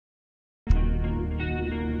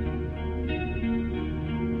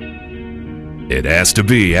It has to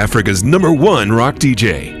be Africa's #1 rock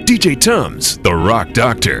DJ, DJ TUMZ, the Rock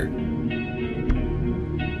Doctor.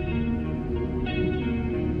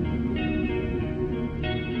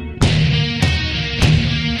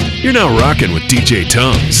 You're now rocking with DJ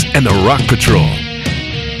TUMZ and the Rock Patrol.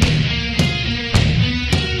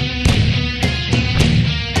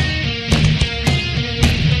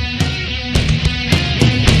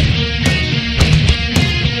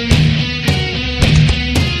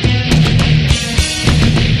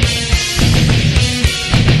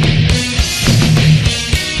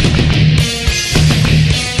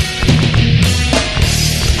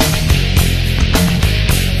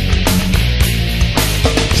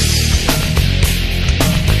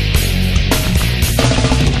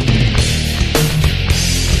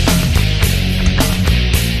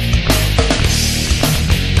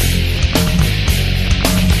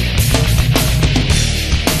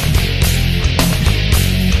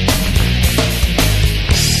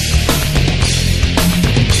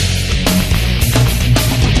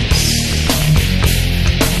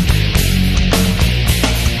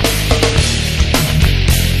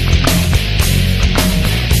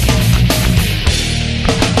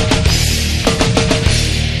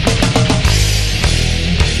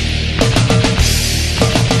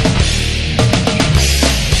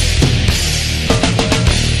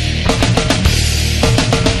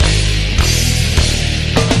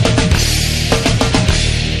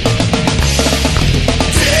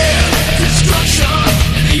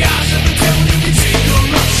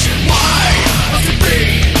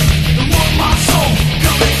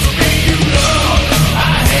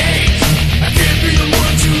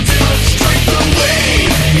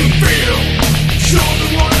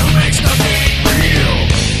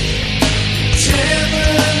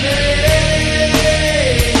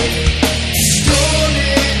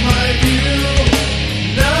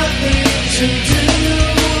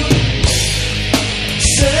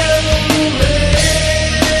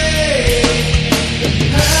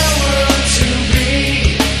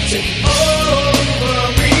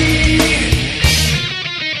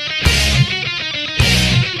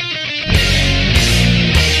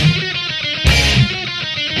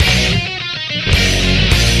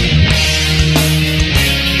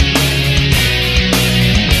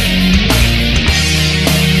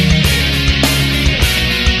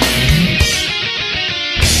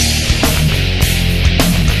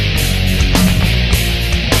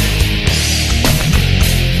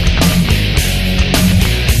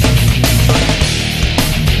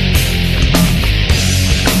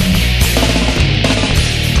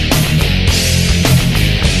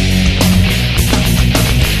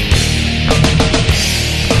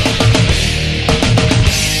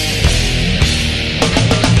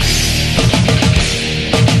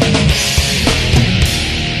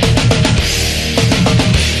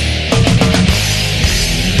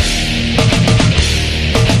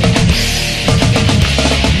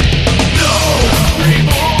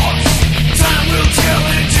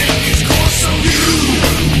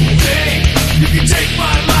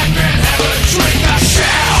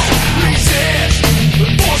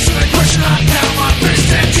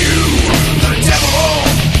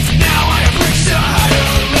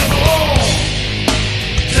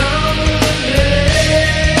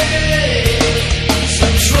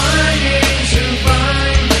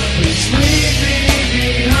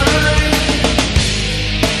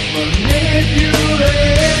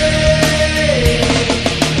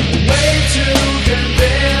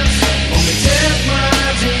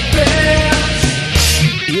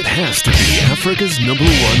 Has to be Africa's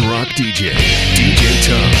 #1 rock DJ, DJ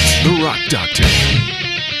TUMZ, the Rock Doctor.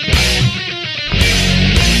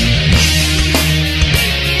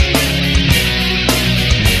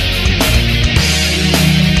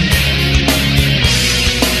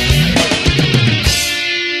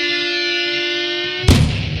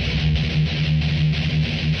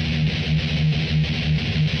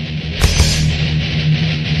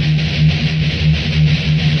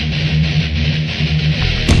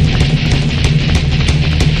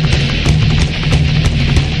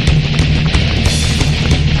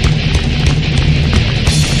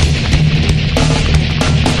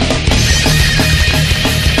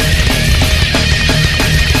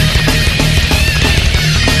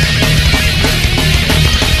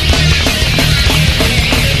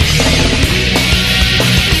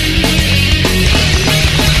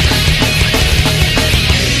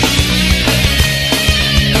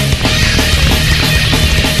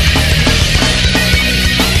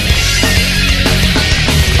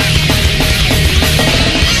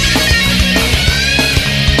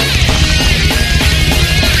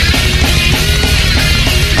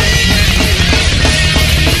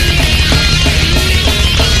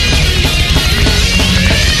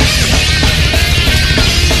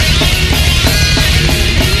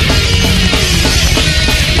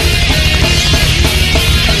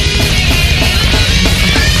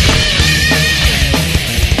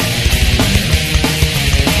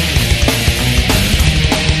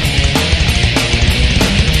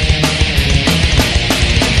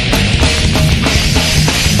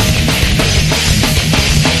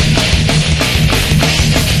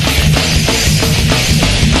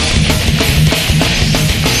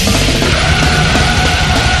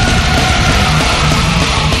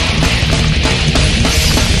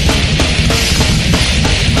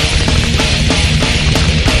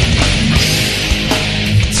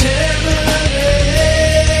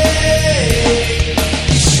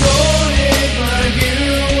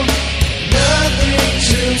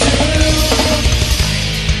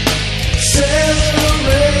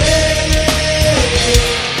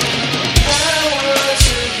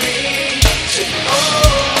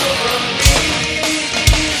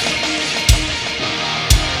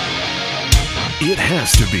 It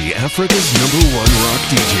has to be Africa's #1 rock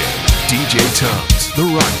DJ, DJ TUMZ, the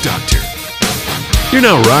Rock Doctor. You're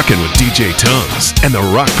now rocking with DJ TUMZ and the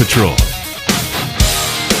Rock Patrol.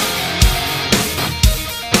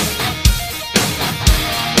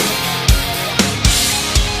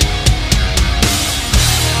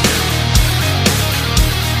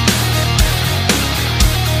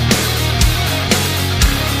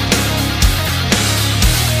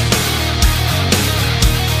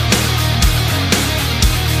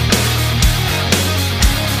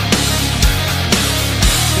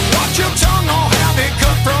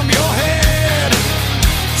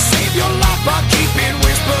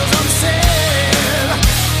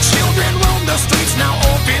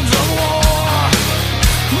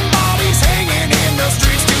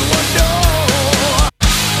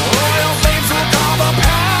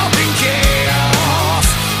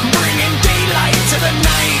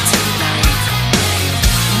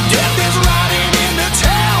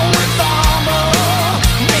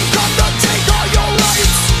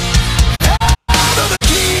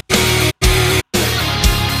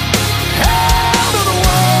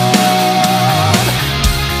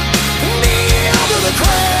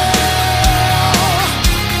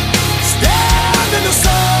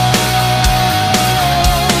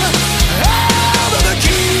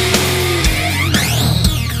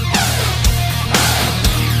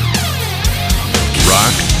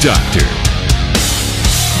 Doctor.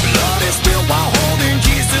 Blood is spilled while holding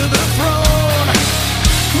keys to the throne.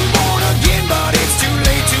 Born again, but it's too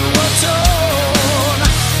late to atone.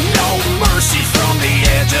 No mercy from the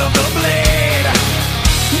edge of the blade.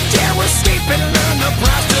 Dare escape and learn the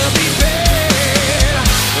price to be paid.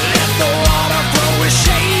 Let the water flow with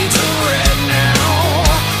shades of red now.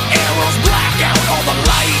 Arrows black out all the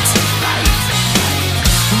light.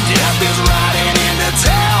 Death is riding into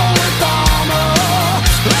town with armor.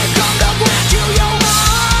 They come to grant you your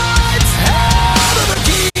rights. Hail to the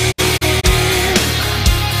king.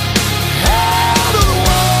 Hail to the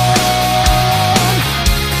one.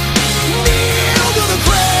 Kneel to the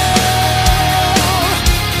crown.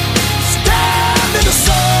 Stand in the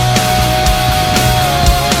sun.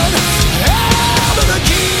 Hail to the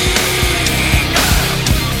king.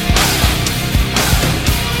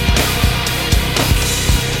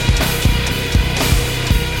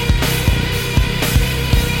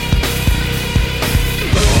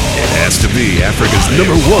 Has to be Africa's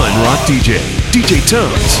 #1 rock DJ, DJ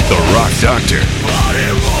TUMZ, the Rock Doctor.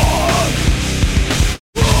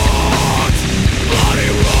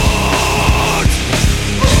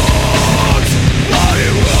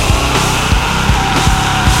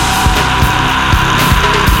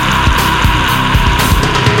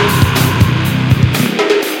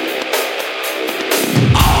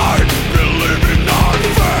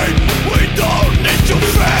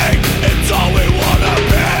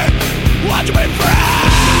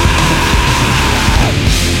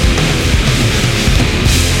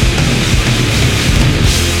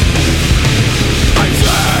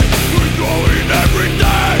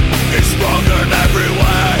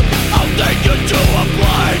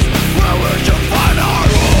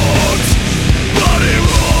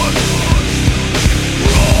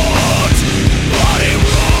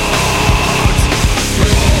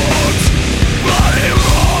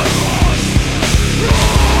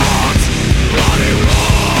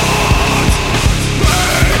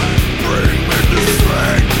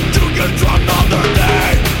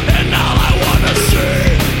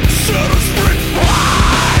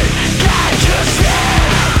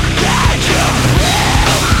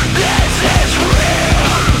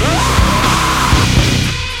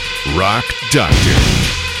 Rock Doctor.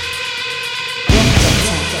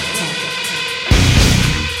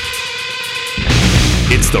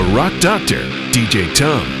 It's the Rock Doctor, DJ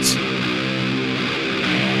TUMZ.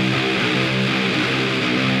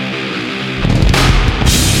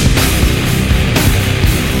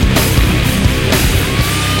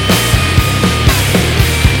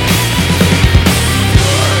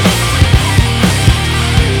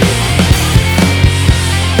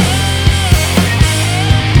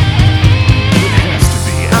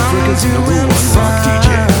 #1 rock DJ,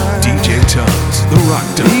 DJ TUMZ, the Rock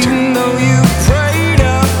Doctor. Even though you preyed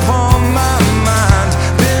upon my mind,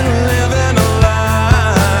 been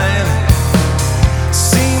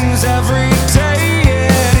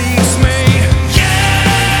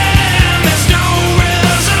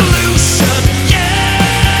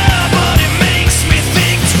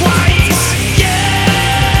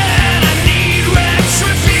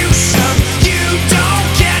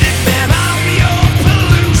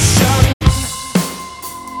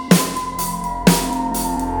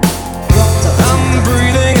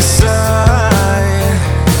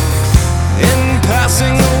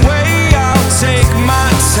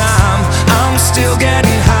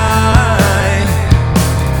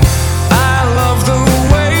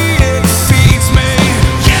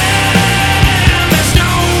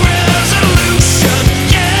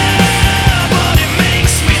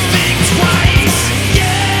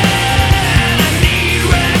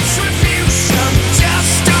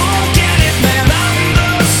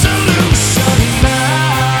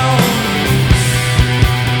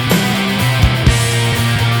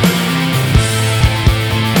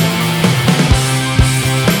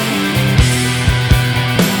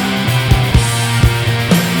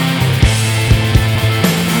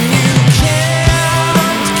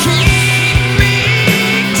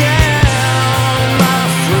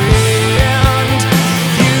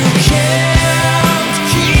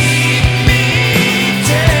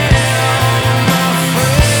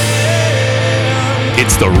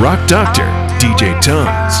the Rock Doctor, DJ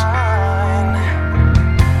TUMZ.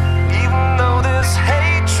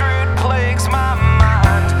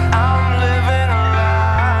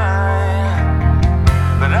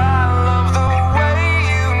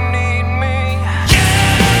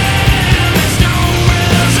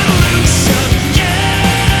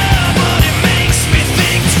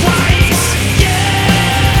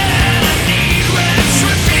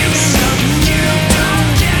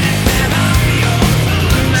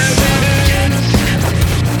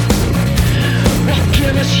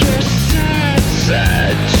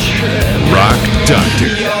 Rock Doctor.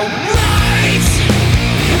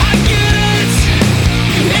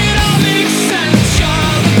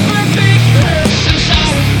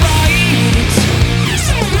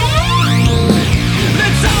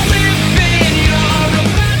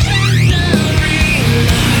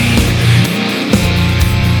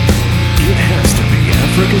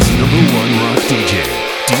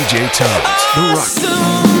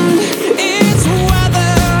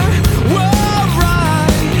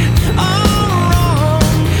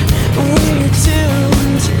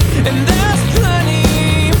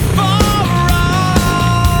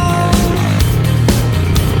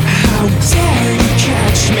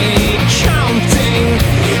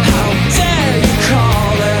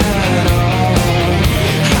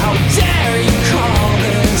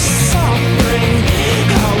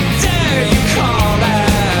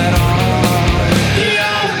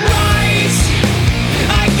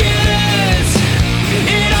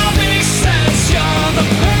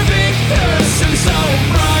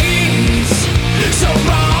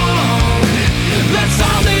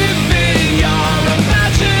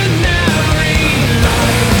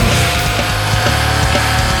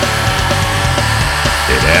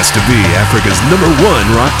 It has to be Africa's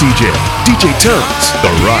 #1 rock DJ, DJ TUMZ, the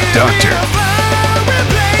Rock Doctor.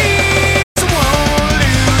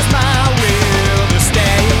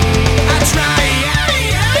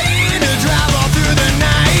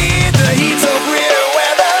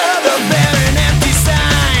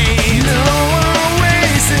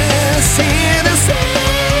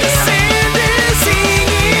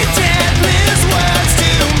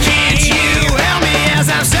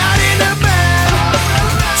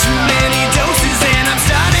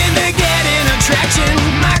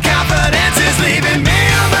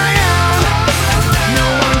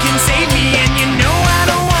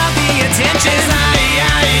 to be Africa's #1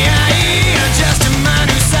 rock DJ,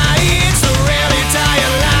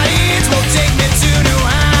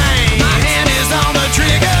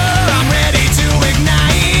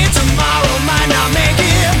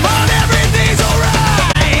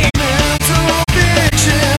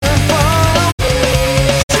 DJ TUMZ,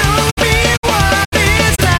 the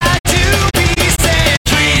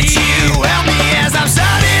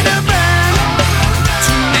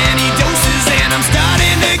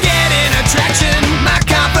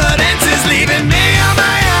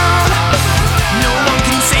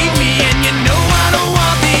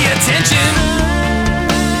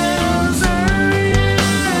Rock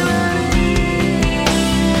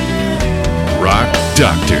Doctor. Rock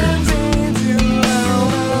Doctor.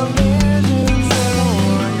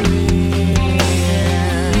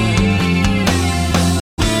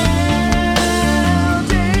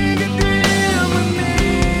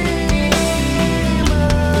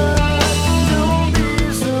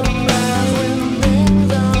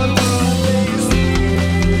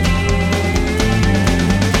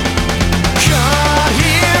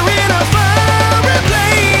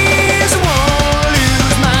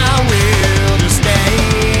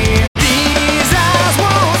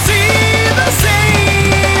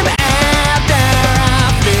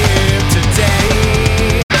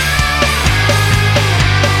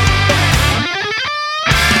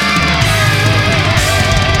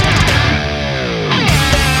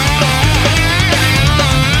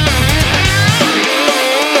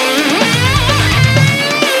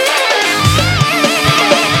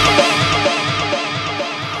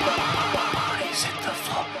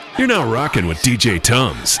 You're now rocking with DJ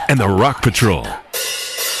TUMZ and the Rock Patrol.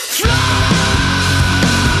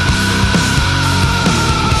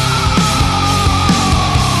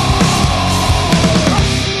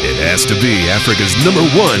 It has to be Africa's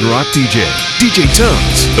 #1 rock DJ, DJ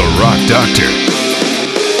TUMZ, the Rock Doctor.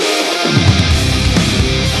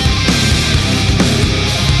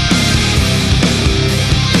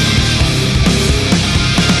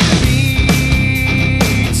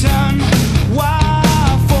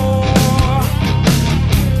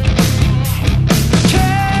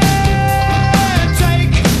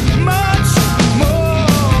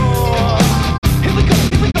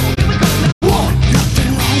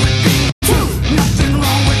 Nothing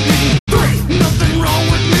wrong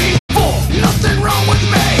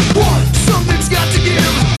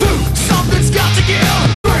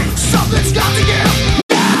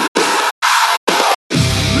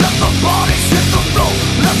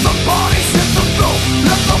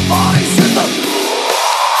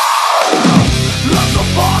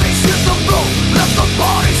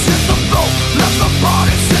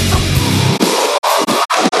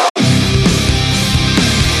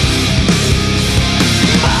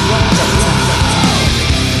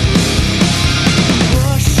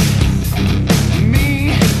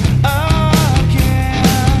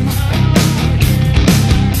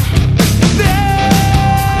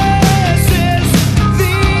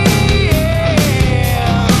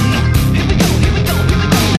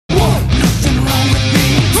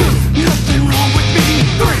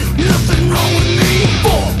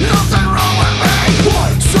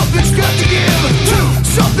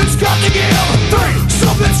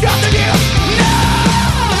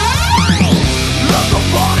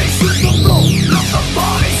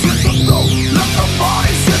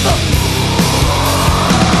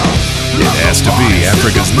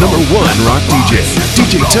Africa's #1 rock DJ,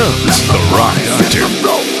 DJ TUMZ, the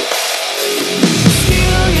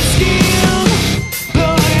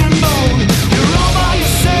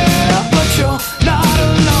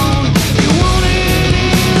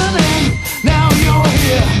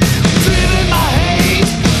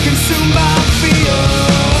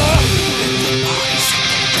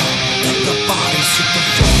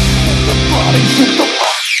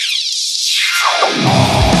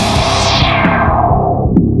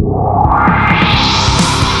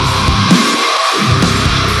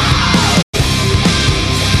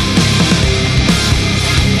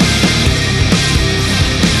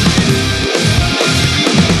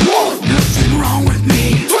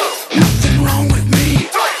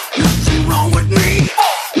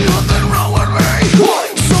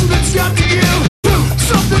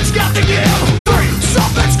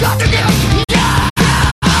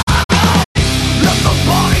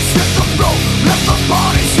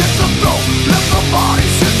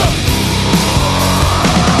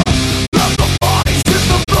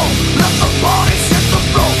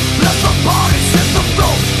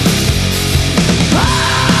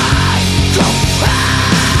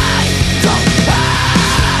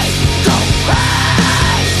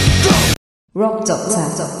Rock Doctor.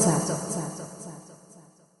 Rock Doctor.